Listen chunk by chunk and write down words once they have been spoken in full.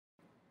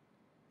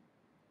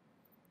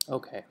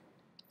Okay.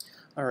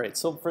 All right.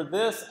 So for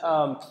this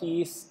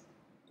piece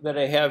that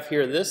I have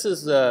here, this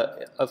is,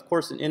 of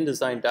course, an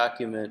InDesign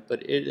document,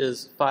 but it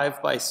is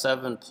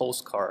 5x7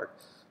 postcard.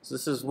 So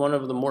this is one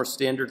of the more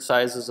standard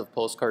sizes of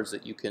postcards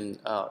that you can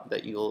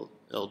you'll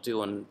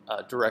do in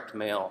direct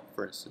mail,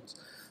 for instance.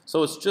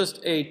 So it's just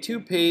a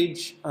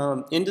 2-page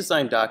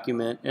InDesign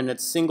document, and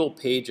it's single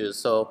pages.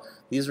 So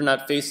these are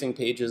not facing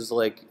pages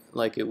like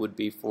it would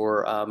be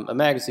for a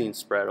magazine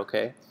spread.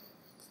 Okay.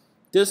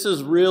 This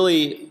is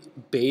really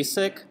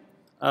basic,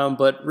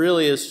 but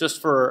really it's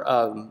just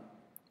for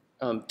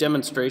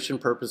demonstration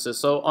purposes.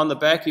 So on the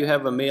back you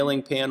have a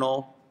mailing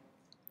panel.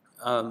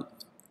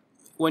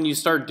 When you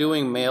start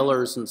doing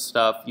mailers and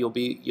stuff,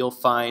 you'll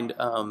find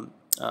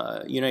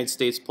United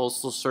States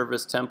Postal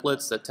Service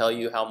templates that tell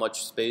you how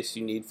much space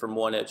you need from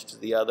one edge to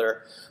the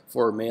other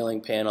for a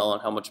mailing panel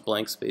and how much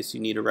blank space you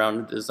need around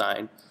the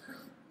design.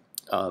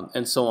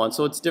 And so on.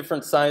 So it's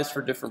different size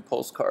for different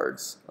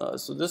postcards.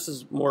 So this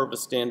is more of a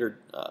standard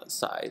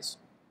size.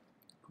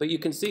 But you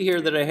can see here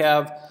that I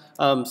have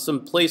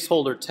some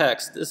placeholder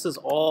text. This is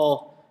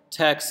all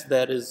text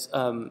that is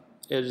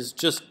it is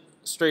just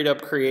straight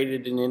up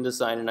created in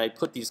InDesign, and I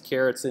put these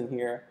carets in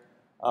here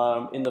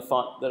in the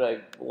font that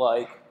I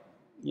like,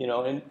 you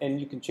know, and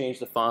you can change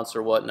the fonts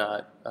or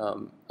whatnot,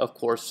 of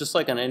course, just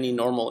like on any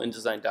normal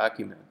InDesign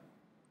document.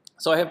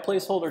 So I have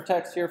placeholder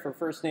text here for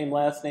first name,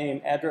 last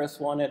name, address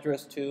 1,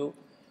 address 2.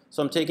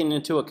 So I'm taking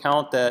into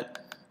account that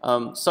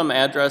some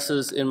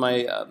addresses in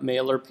my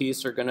mailer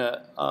piece are going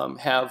to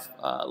have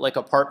like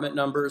apartment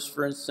numbers,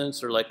 for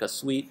instance, or like a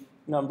suite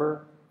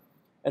number.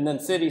 And then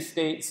city,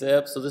 state,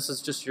 zip. So this is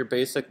just your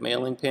basic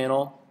mailing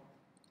panel.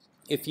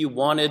 If you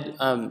wanted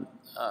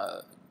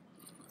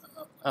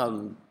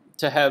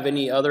to have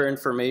any other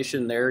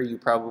information there, you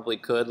probably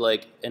could,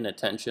 like an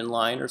attention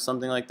line or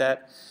something like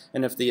that.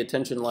 And if the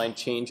attention line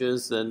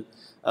changes, then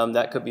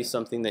that could be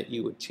something that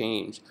you would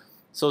change.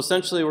 So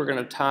essentially we're going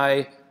to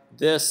tie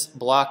this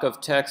block of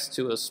text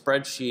to a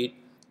spreadsheet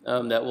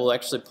that will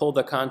actually pull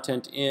the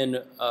content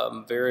in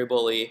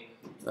variably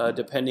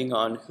depending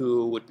on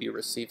who would be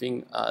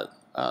receiving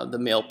the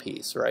mail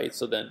piece, right?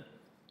 So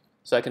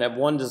I can have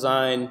one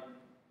design,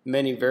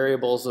 many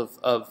variables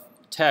of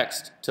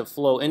text to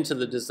flow into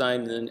the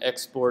design, and then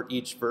export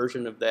each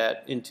version of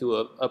that into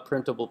a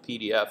printable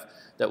PDF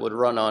that would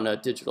run on a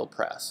digital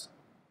press.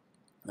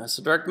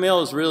 So direct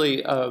mail is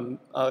really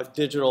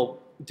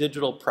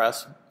digital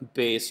press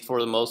based for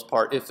the most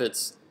part, if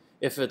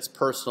it's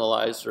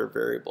personalized or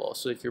variable.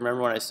 So if you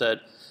remember when I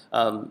said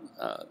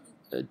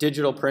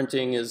digital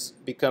printing is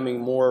becoming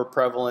more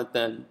prevalent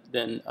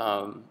than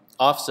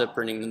offset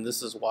printing, then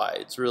this is why.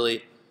 It's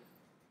really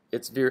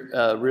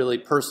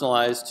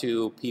personalized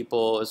to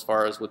people as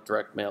far as with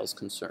direct mail is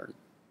concerned.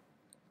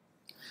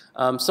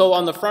 So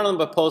on the front of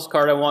a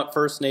postcard, I want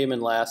first name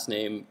and last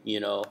name, you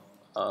know,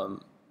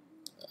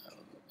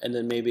 and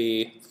then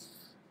maybe,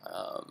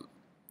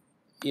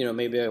 you know,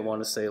 maybe I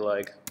want to say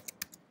like,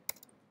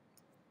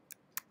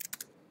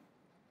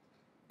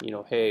 you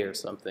know, hey or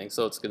something.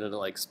 So it's going to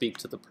like speak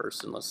to the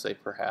person, let's say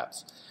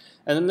perhaps.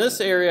 And in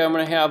this area, I'm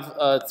going to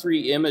have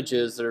 3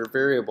 images that are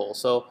variable.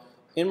 So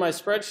in my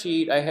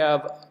spreadsheet, I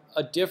have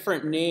a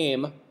different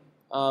name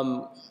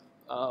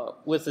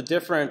with a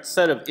different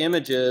set of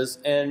images.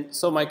 And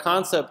so my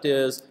concept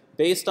is,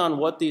 based on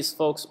what these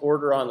folks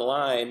order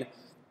online,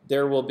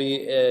 there will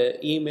be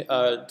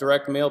a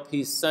direct mail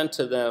piece sent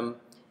to them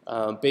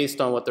based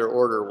on what their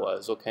order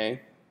was,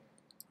 okay?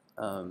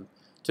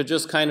 To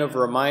just kind of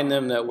remind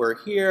them that we're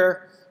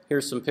here.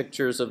 Here's some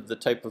pictures of the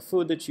type of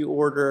food that you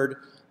ordered,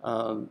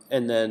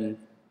 and then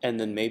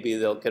maybe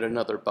they'll get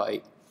another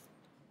bite,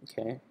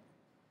 okay?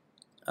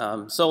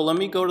 So let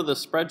me go to the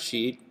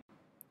spreadsheet.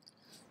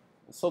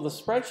 So the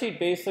spreadsheet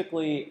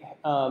basically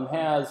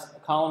has a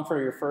column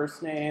for your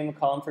first name, a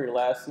column for your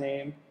last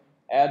name,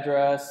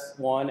 address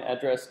 1,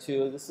 address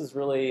 2. This is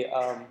really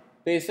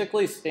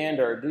basically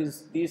standard.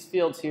 These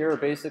fields here are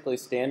basically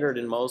standard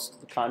in most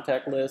of the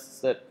contact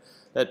lists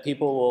that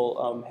people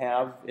will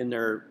have in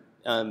their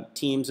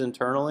teams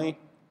internally.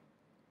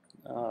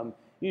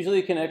 Usually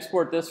you can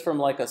export this from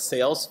like a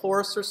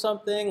Salesforce or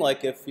something,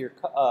 like if you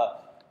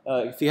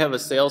have a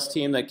sales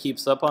team that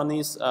keeps up on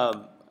these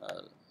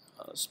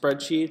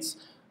spreadsheets,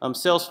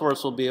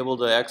 Salesforce will be able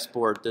to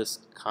export this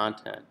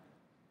content.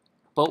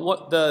 But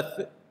what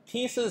the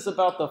pieces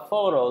about the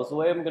photos, the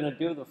way I'm going to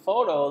do the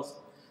photos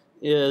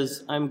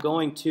is I'm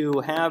going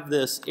to have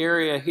this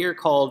area here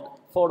called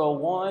Photo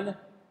 1,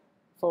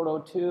 Photo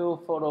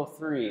 2, Photo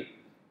 3.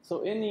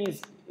 So in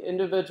these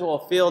individual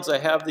fields, I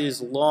have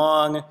these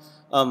long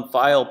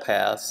file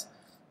paths.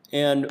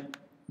 And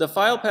the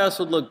file paths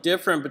would look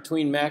different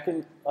between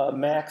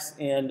Macs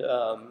and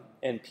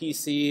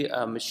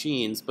PC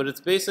machines. But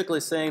it's basically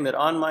saying that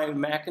on my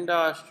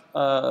Macintosh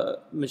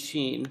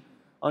machine,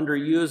 under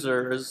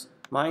Users,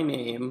 my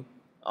name,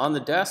 on the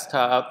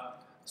desktop,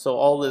 so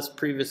all this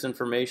previous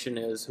information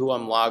is who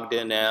I'm logged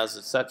in as,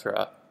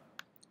 etc.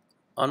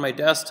 On my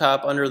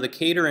desktop, under the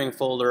catering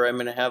folder, I'm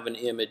going to have an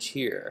image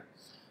here.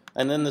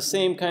 And then the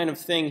same kind of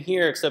thing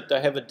here, except I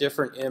have a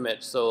different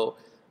image. So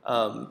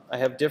I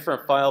have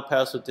different file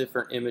paths with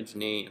different image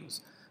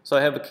names. So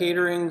I have a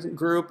catering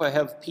group, I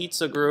have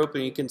pizza group,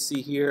 and you can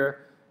see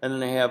here, and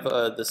then I have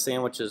the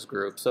sandwiches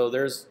group. So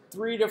there's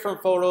 3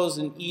 different photos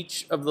in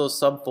each of those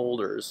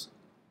subfolders.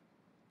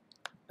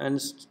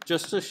 And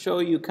just to show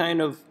you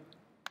kind of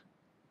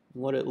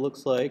what it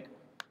looks like,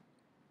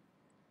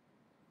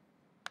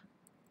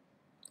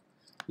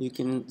 you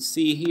can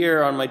see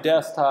here on my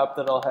desktop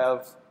that I'll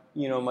have,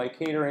 you know, my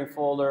catering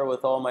folder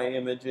with all my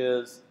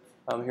images.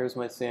 Here's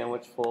my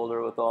sandwich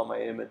folder with all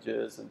my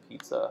images, and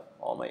pizza,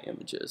 all my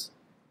images.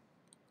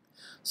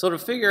 So to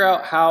figure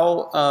out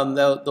how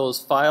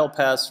those file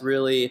paths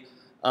really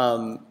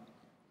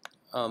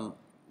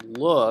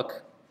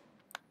look,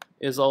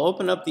 is I'll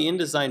open up the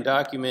InDesign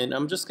document.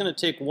 I'm just going to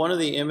take one of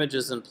the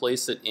images and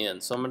place it in.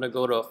 So I'm going to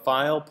go to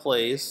File,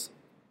 Place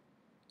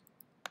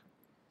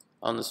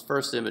on this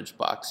first image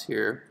box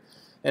here.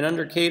 And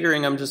under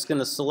catering, I'm just going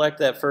to select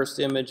that first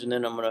image, and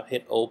then I'm going to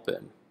hit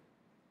Open.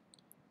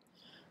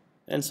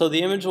 And so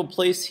the image will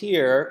place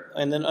here,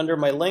 and then under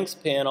my links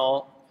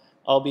panel,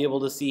 I'll be able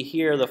to see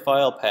here the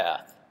file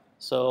path.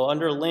 So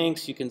under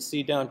links, you can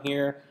see down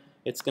here,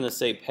 it's going to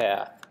say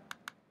path.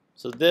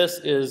 So this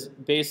is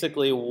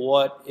basically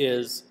what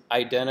is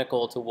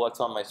identical to what's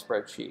on my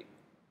spreadsheet.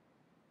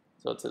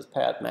 So it says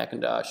path,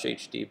 Macintosh,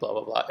 HD, blah,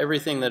 blah, blah,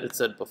 everything that it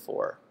said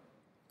before.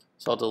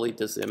 So I'll delete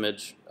this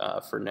image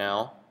for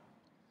now.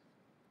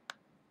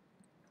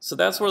 So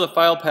that's where the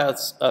file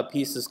paths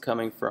piece is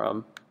coming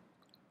from.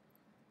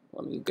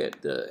 Let me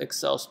get the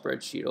Excel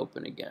spreadsheet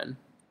open again.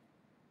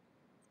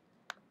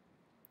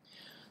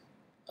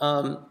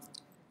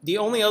 The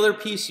only other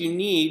piece you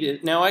need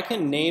is, now I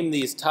can name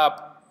these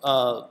top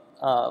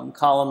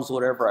columns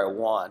whatever I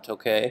want,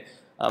 okay?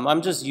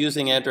 I'm just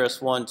using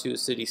address 1 to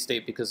city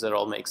state because that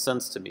all makes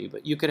sense to me,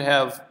 but you could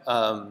have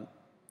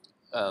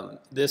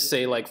this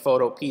say like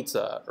photo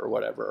pizza or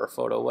whatever, or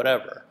photo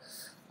whatever.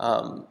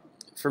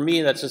 For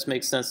me, that just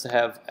makes sense to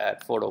have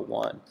at photo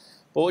 1.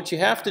 But what you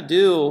have to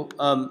do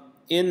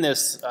in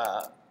this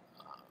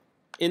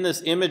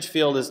image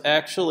field is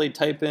actually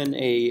type in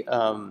a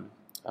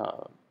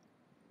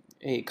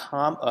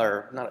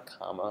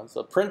it's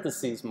a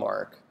parentheses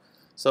mark.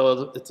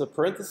 So it's a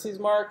parentheses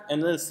mark,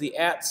 and then it's the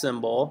 @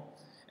 symbol,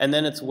 and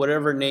then it's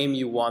whatever name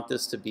you want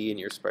this to be in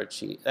your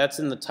spreadsheet. That's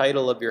in the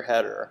title of your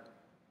header.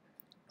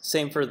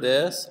 Same for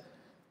this.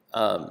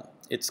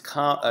 It's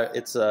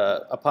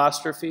a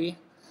apostrophe,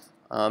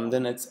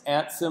 then it's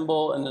 @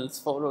 symbol, and then it's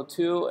photo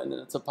 2, and then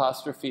it's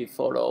apostrophe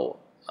photo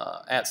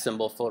 @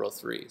 symbol photo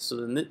 3. So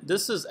then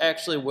this is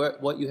actually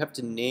what you have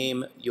to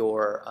name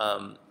your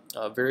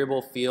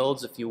variable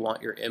fields if you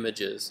want your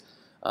images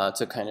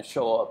to kind of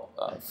show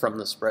up from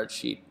the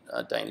spreadsheet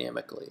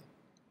dynamically.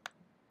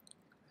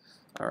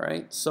 All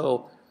right,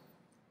 so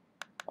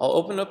I'll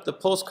open up the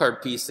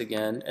postcard piece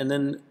again, and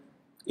then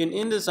in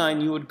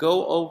InDesign you would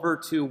go over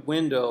to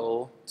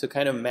Window to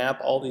kind of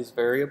map all these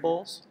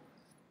variables,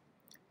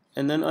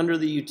 and then under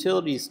the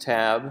Utilities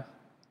tab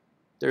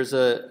there's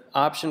an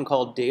option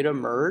called Data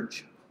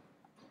Merge.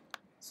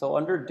 So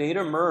under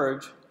Data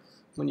Merge,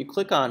 when you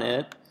click on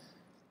it,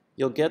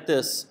 you'll get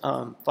this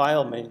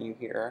file menu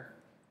here,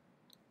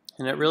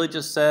 and it really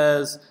just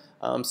says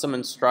some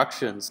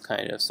instructions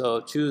kind of.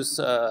 So choose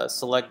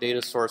select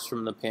data source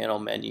from the panel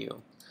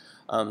menu,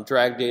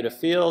 drag data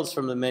fields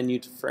from the menu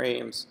to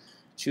frames,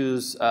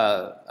 choose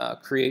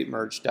create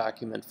merge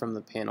document from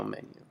the panel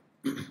menu.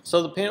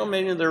 So the panel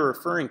menu they're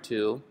referring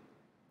to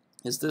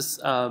is this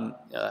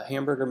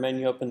hamburger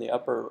menu up in the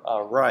upper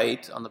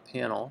right on the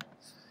panel.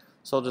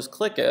 So I'll just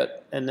click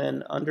it, and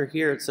then under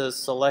here it says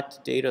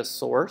select data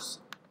source.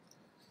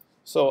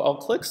 So I'll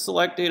click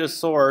select data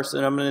source,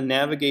 and I'm going to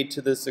navigate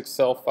to this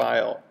Excel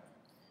file.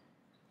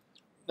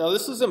 Now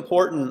this is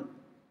important.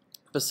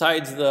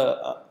 Besides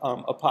the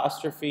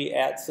apostrophe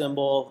 @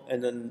 symbol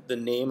and then the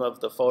name of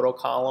the photo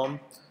column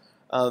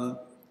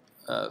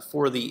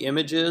for the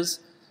images,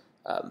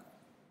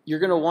 you're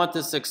going to want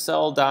this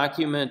Excel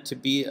document to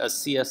be a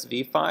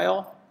CSV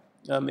file.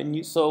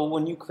 So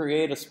when you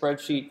create a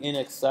spreadsheet in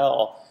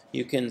Excel,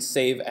 you can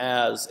save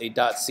as a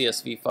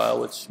 .csv file,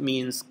 which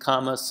means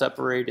comma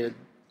separated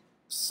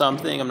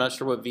something. I'm not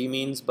sure what V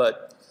means,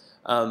 but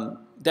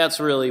that's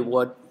really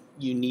what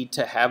you need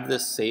to have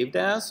this saved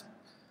as.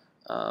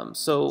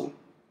 So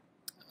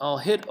I'll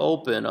hit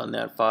open on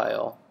that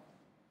file,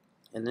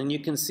 and then you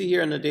can see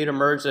here in the data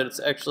merge that it's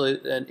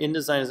actually, and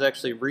InDesign is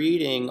actually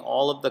reading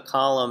all of the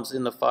columns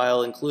in the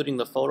file, including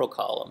the photo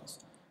columns.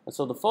 And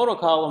so the photo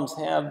columns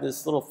have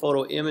this little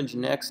photo image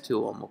next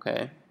to them,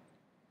 okay?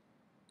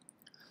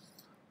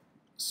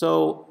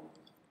 So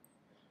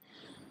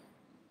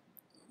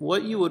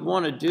what you would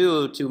want to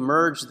do to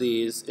merge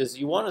these is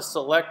you want to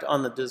select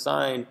on the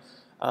design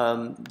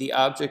the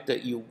object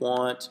that you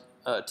want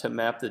to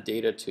map the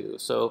data to.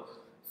 So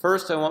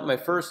first I want my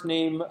first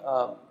name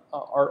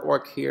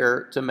artwork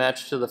here to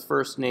match to the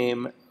first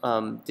name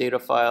data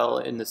file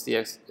in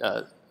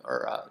the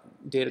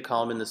data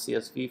column in the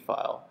CSV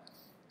file.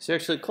 So you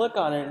actually click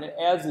on it and it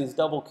adds these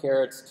double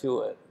carets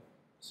to it.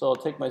 So I'll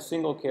take my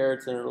single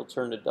carets and it'll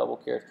turn to double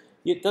carets.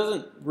 It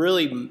doesn't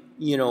really,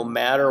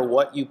 matter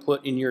what you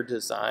put in your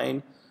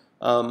design.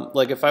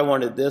 Like if I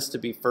wanted this to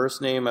be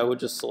first name, I would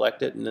just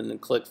select it and then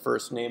click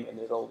first name, and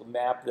it'll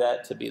map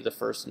that to be the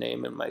first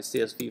name in my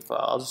CSV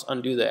file. I'll just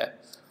undo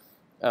that.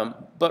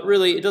 But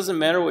really, it doesn't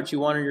matter what you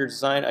want in your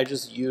design. I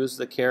just use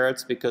the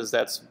carets because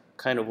that's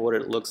kind of what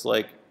it looks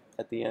like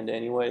at the end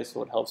anyway,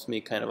 so it helps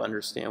me kind of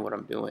understand what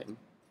I'm doing.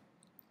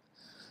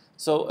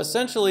 So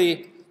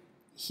essentially,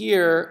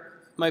 here,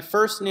 my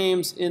first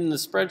names in the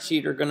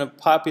spreadsheet are going to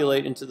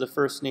populate into the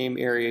first name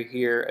area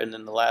here and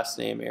then the last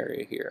name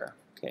area here.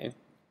 Okay.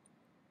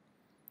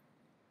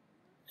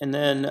 And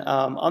then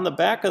on the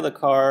back of the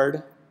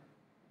card,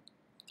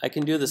 I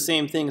can do the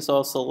same thing. So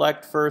I'll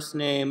select first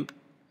name,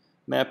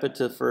 map it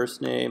to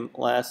first name,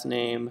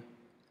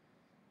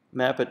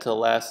 map it to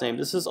last name.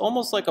 This is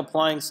almost like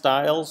applying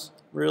styles,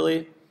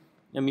 really.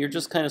 You're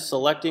just kind of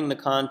selecting the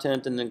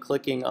content and then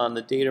clicking on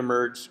the data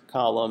merge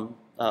column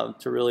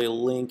to really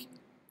link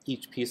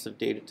each piece of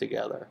data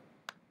together.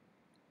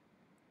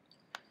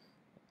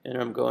 And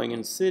I'm going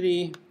in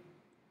city,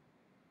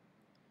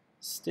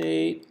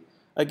 state.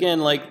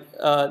 Again, like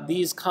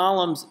these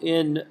columns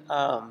in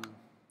my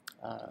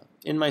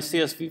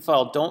CSV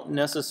file don't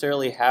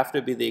necessarily have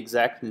to be the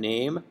exact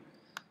name.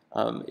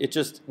 It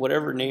just,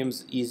 whatever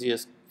name's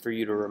easiest for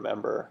you to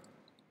remember.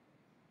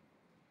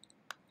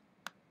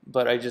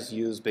 But I just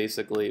use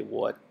basically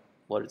what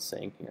it's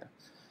saying here.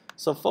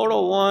 So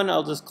photo 1,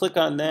 I'll just click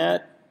on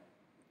that.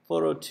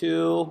 Photo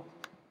 2,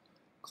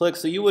 click.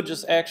 So you would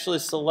just actually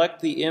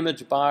select the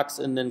image box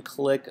and then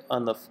click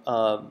on the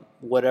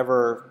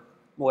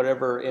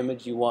whatever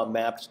image you want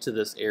mapped to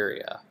this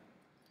area.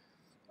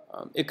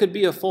 It could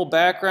be a full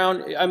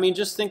background. I mean,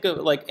 just think of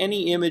like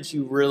any image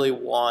you really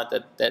want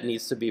that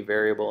needs to be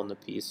variable in the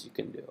piece, you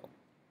can do.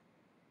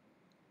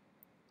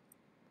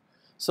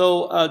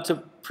 So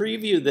to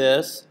preview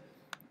this,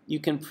 you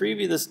can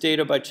preview this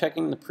data by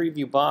checking the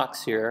preview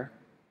box here.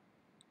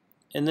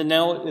 And then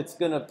now it's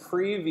going to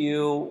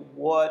preview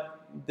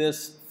what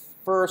this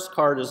first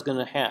card is going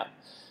to have.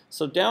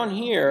 So down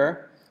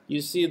here, you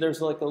see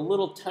there's like a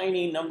little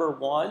tiny number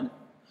 1.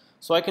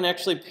 So I can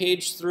actually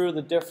page through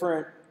the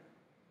different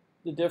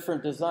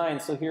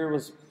designs. So here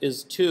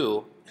is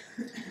 2.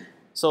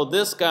 So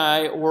this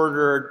guy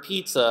ordered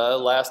pizza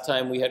last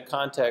time we had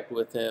contact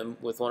with him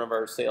with one of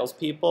our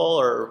salespeople,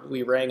 or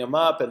we rang him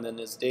up and then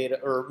his data,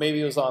 or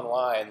maybe it was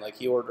online, like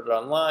he ordered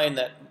online,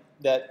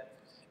 that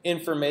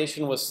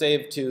information was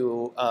saved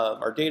to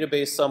our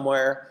database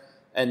somewhere,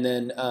 and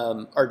then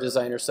our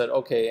designer said,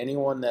 okay,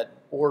 anyone that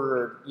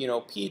ordered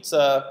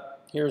pizza,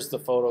 here's the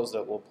photos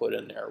that we'll put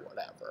in there,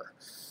 whatever.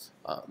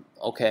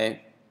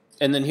 Okay,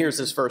 and then here's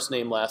his first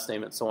name, last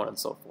name, and so on and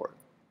so forth.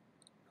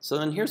 So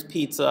then here's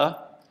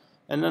pizza,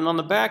 and then on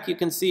the back you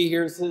can see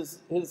here's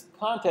his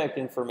contact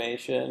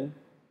information,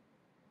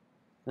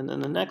 and then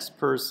the next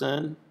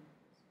person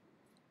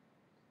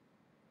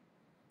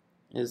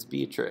is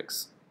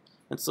Beatrix.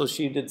 And so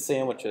she did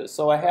sandwiches.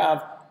 So I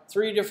have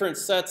 3 different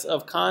sets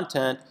of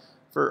content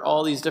for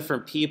all these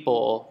different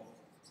people,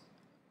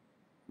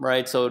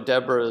 right? So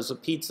Deborah is a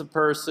pizza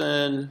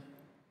person.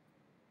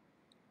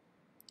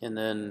 And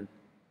then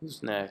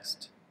who's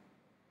next?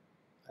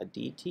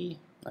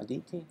 Aditi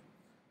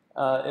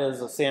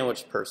is a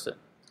sandwich person.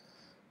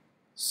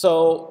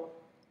 So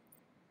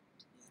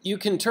you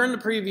can turn the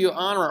preview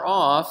on or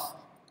off.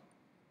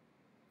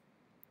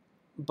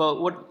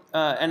 But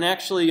and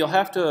actually you'll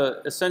have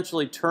to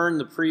essentially turn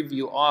the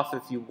preview off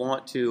if you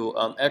want to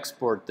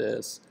export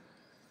this.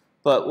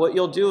 But what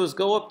you'll do is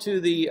go up to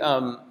the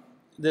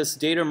this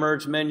data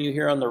merge menu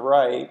here on the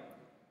right,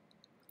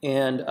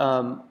 and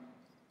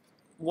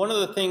one of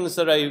the things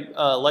that I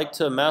like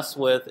to mess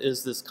with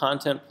is this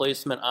content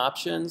placement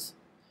options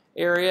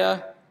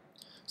area.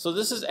 So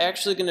this is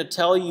actually going to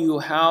tell you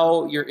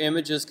how your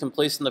images can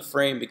place in the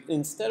frame.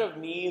 Instead of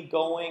me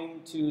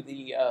going to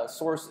the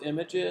source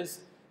images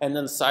and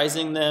then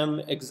sizing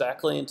them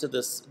exactly into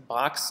this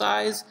box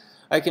size,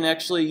 I can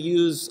actually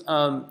use,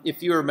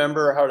 if you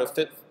remember how to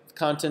fit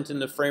content in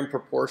the frame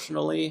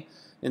proportionally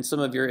in some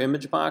of your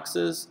image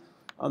boxes,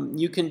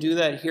 you can do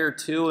that here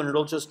too, and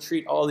it'll just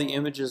treat all the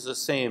images the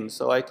same.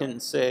 So I can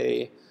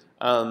say,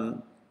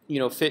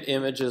 fit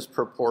images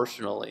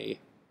proportionally,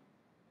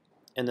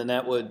 and then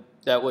that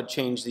would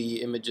change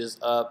the images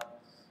up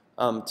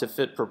to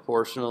fit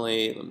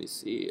proportionally. Let me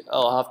see.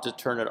 I'll have to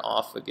turn it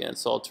off again.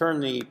 So I'll turn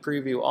the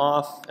preview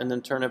off and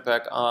then turn it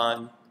back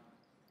on.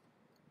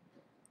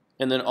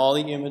 And then all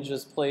the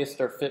images placed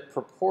are fit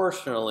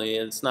proportionally.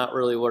 It's not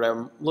really what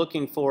I'm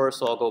looking for,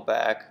 so I'll go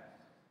back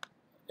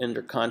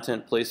under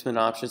content placement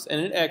options, and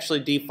it actually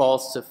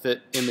defaults to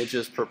fit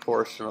images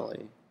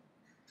proportionally.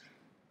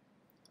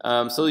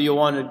 So you'll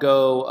want to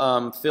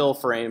go fill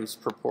frames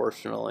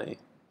proportionally,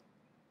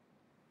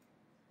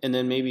 and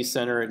then maybe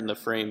center it in the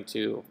frame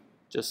too,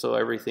 just so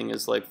everything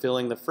is like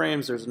filling the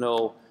frames. There's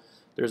no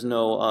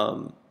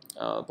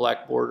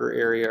black border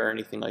area or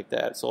anything like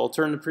that. So I'll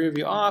turn the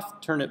preview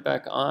off, turn it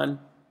back on.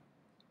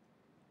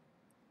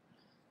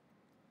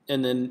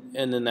 and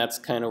then that's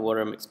kind of what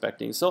I'm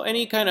expecting. So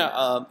any kind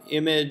of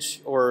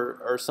image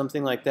or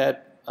something like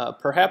that,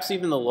 perhaps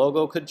even the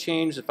logo could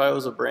change. If I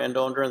was a brand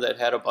owner that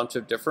had a bunch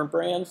of different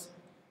brands,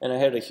 and I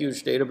had a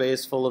huge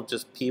database full of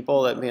just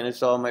people that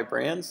managed all my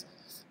brands,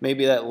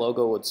 maybe that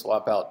logo would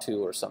swap out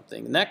too or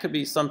something. And that could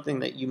be something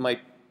that you might,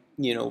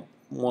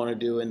 want to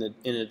do in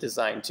a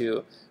design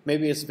too.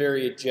 Maybe it's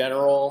very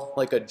general,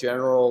 like a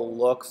general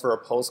look for a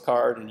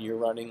postcard, and you're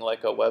running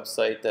like a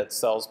website that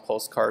sells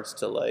postcards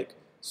to like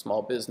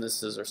small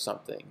businesses or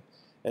something.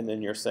 And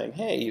then you're saying,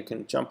 hey, you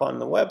can jump on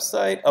the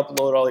website,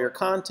 upload all your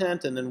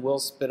content, and then we'll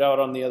spit out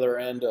on the other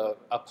end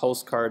a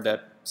postcard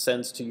that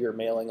sends to your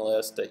mailing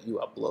list that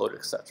you upload,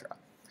 etc.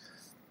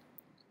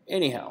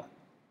 Anyhow,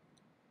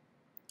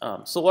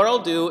 so what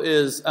I'll do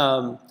is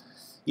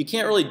you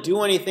can't really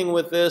do anything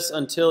with this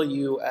until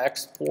you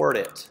export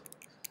it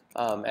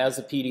as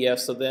a PDF,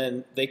 so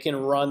then they can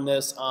run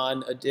this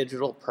on a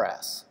digital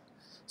press.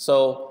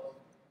 So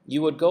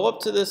you would go up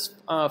to this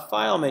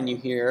file menu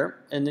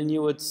here, and then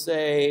you would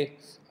say,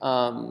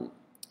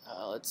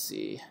 let's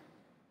see,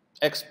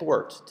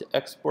 export to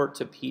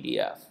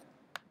PDF.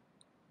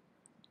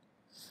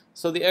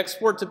 So the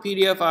export to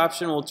PDF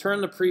option will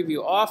turn the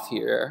preview off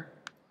here,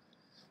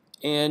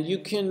 and you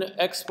can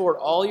export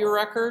all your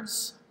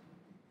records,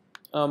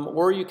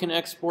 or you can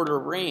export a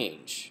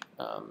range.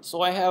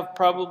 So I have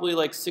probably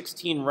like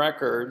 16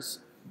 records,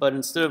 but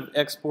instead of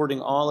exporting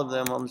all of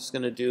them, I'm just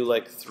going to do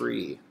like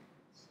 3.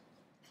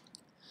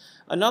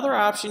 Another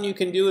option you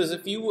can do is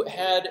if you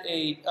had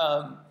a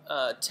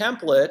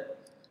template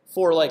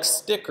for like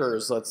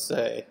stickers, let's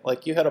say,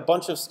 like you had a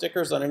bunch of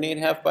stickers on an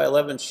 8.5 by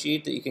 11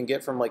 sheet that you can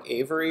get from like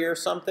Avery or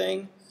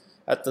something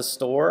at the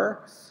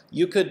store,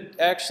 you could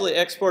actually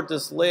export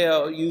this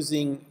layout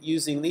using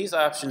these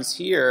options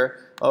here,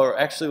 or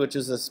actually which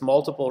is this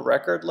multiple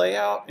record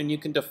layout, and you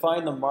can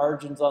define the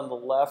margins on the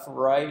left,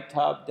 right,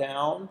 top,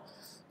 down,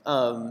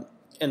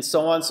 and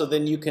so on. So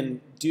then you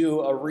can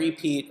do a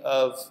repeat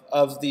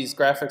of these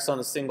graphics on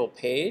a single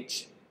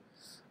page.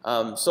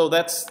 So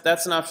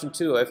that's an option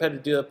too. I've had to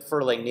do it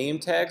for like name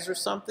tags or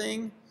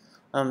something.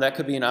 That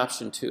could be an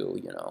option too,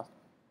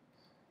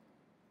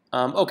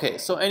 Okay,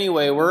 so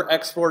anyway, we're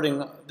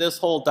exporting this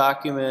whole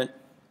document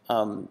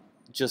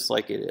just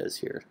like it is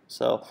here.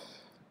 So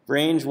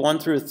range 1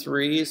 through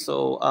 3,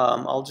 so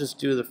I'll just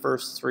do the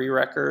first 3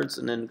 records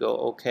and then go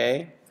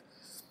OK.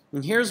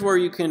 And here's where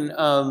you can,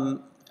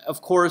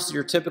 of course,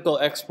 your typical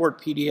export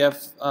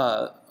PDF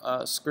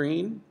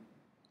screen.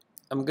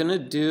 I'm going to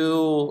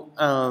do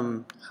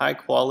high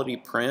quality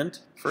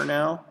print for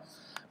now.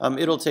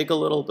 It'll take a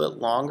little bit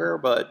longer,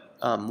 but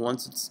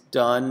once it's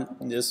done,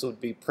 this would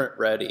be print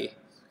ready.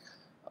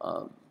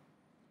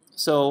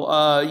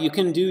 So you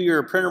can do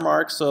your printer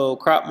marks, so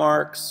crop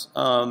marks,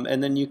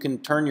 and then you can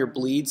turn your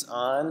bleeds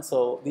on.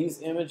 So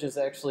these images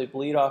actually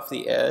bleed off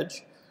the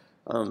edge.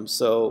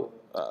 So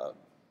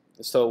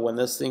when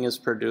this thing is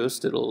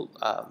produced, it'll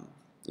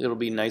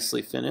be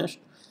nicely finished.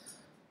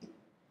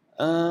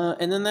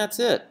 And then that's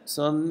it.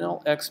 So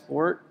no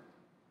export.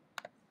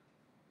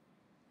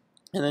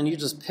 And then you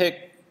just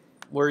pick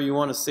where you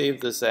want to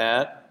save this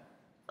at.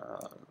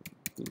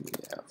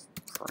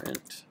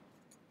 Print.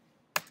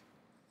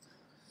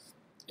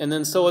 And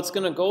then so it's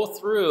going to go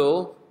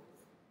through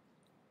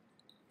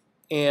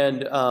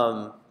and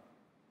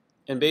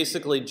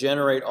basically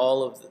generate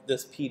all of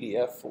this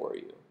PDF for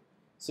you.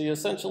 So you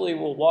essentially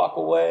will walk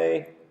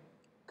away,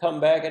 come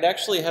back. It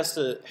actually has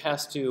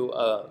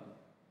to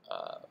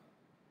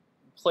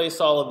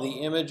place all of the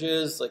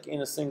images like in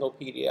a single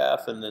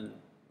PDF and then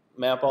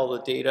map all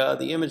the data.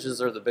 The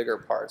images are the bigger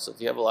part, so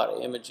if you have a lot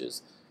of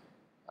images,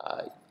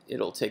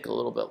 it'll take a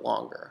little bit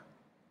longer.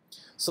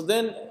 So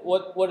then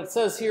what it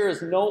says here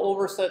is no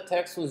overset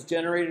text was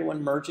generated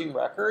when merging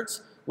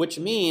records, which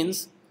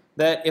means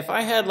that if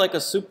I had like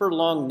a super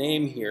long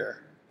name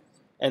here,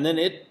 and then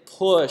it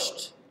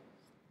pushed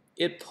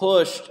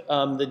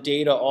the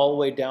data all the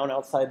way down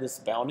outside this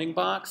bounding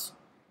box.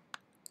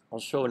 I'll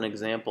show an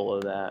example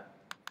of that.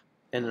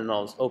 And then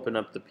I'll open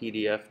up the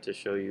PDF to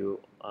show you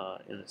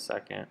in a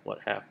second what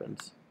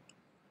happens.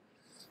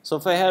 So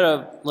if I had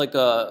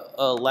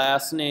a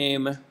last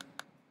name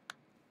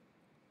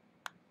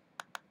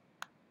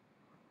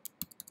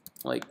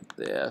like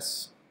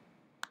this,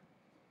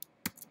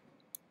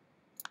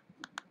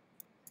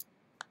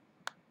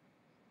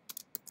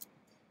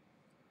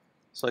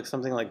 so like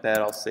something like that,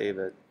 I'll save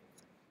it.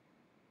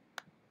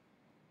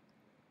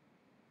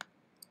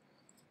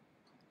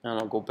 And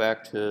I'll go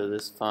back to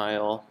this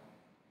file.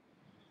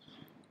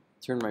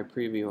 Turn my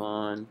preview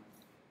on,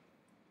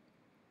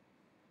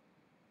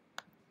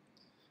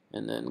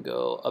 and then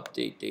go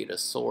update data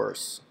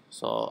source.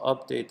 So I'll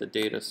update the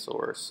data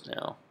source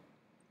now.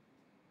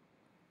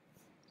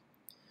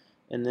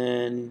 And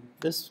then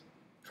this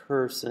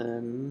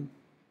person,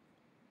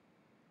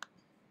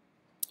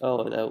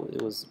 oh,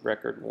 it was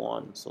record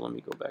 1, so let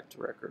me go back to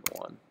record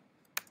 1.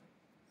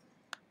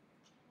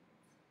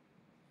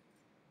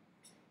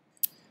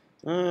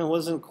 It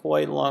wasn't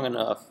quite long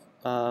enough.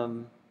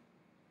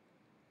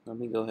 Let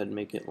me go ahead and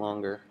make it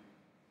longer.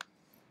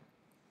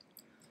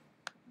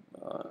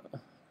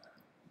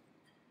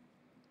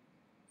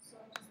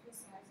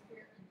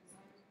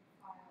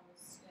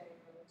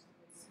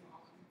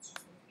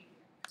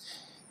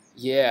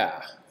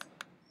 Yeah,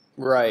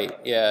 right.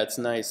 Yeah, it's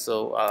nice.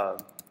 So,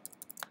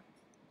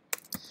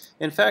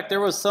 in fact, there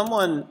was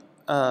someone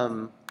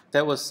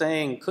that was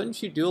saying,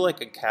 couldn't you do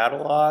like a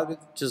catalog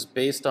just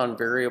based on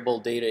variable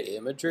data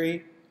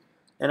imagery?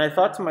 And I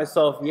thought to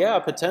myself, yeah,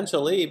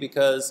 potentially,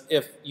 because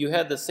if you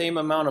had the same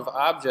amount of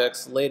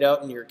objects laid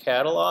out in your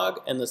catalog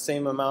and the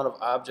same amount of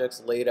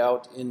objects laid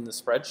out in the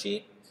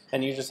spreadsheet,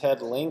 and you just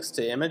had links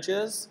to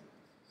images,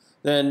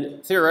 then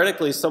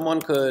theoretically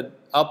someone could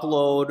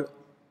upload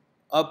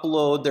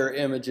their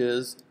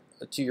images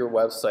to your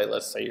website,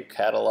 let's say your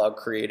catalog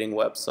creating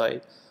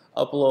website,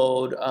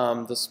 upload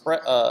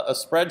a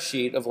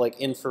spreadsheet of like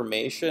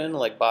information,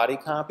 like body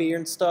copy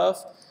and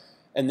stuff,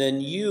 and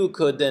then you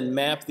could then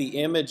map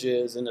the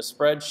images in a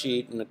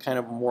spreadsheet in a kind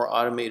of more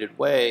automated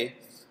way,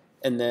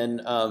 and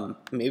then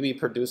maybe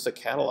produce a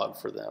catalog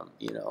for them,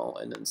 you know,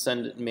 and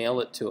then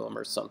mail it to them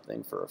or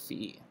something for a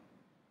fee.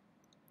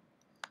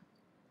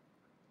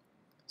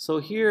 So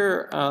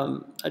here,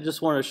 I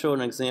just want to show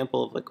an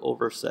example of like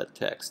overset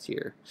text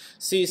here.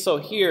 See, so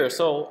here,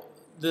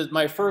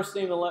 my first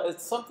name and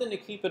it's something to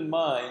keep in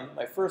mind.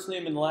 My first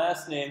name and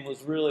last name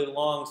was really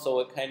long, so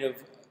it kind of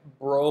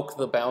broke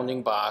the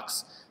bounding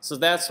box. So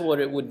that's what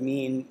it would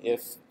mean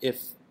if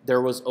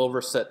there was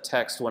overset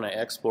text when I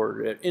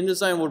exported it.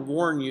 InDesign would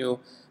warn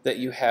you that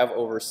you have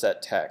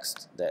overset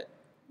text that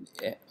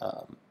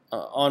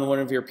on one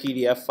of your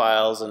PDF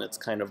files, and it's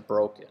kind of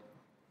broken.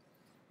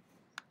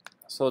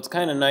 So it's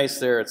kind of nice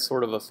there. It's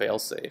sort of a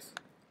fail-safe.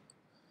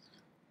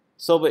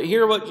 So, but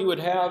here what you would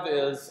have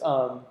is,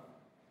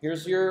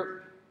 here's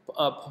your,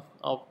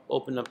 I'll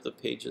open up the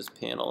Pages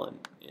panel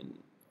in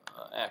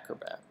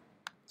Acrobat.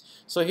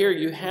 So here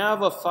you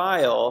have a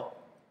file,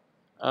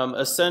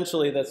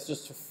 essentially that's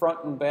just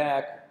front and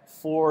back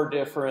 4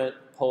 different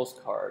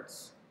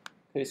postcards.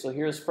 Okay, so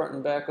here's front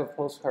and back of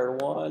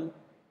postcard 1,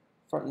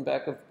 front and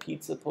back of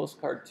pizza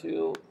postcard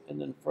 2,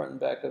 and then front and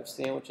back of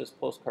sandwiches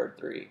postcard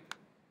 3.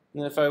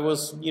 And if I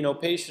was, you know,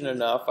 patient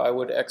enough, I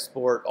would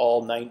export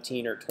all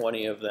 19 or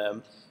 20 of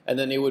them, and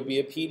then it would be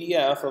a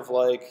PDF of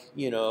like,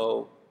 you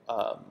know,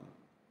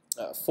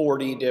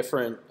 40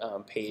 different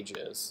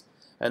pages.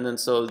 And then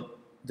so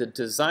the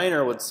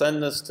designer would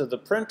send this to the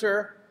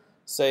printer,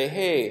 say,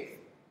 hey,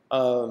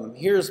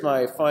 here's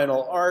my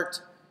final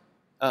art.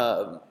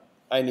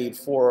 I need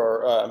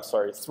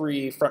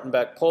 3 front and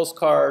back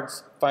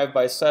postcards,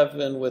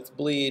 5x7 with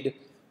bleed,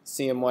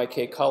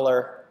 CMYK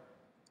color.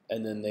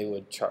 And then they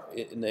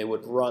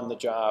would run the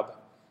job,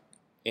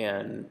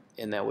 and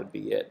that would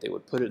be it. They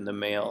would put it in the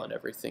mail and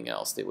everything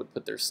else. They would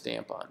put their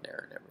stamp on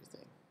there and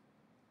everything.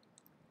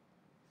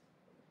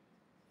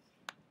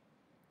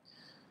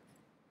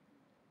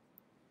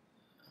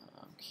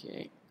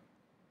 Okay.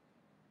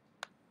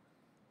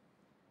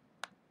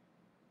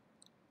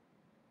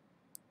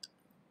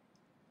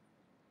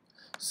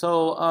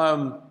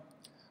 So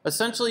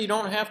essentially, you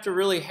don't have to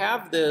really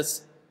have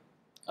this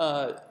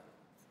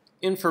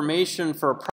information for a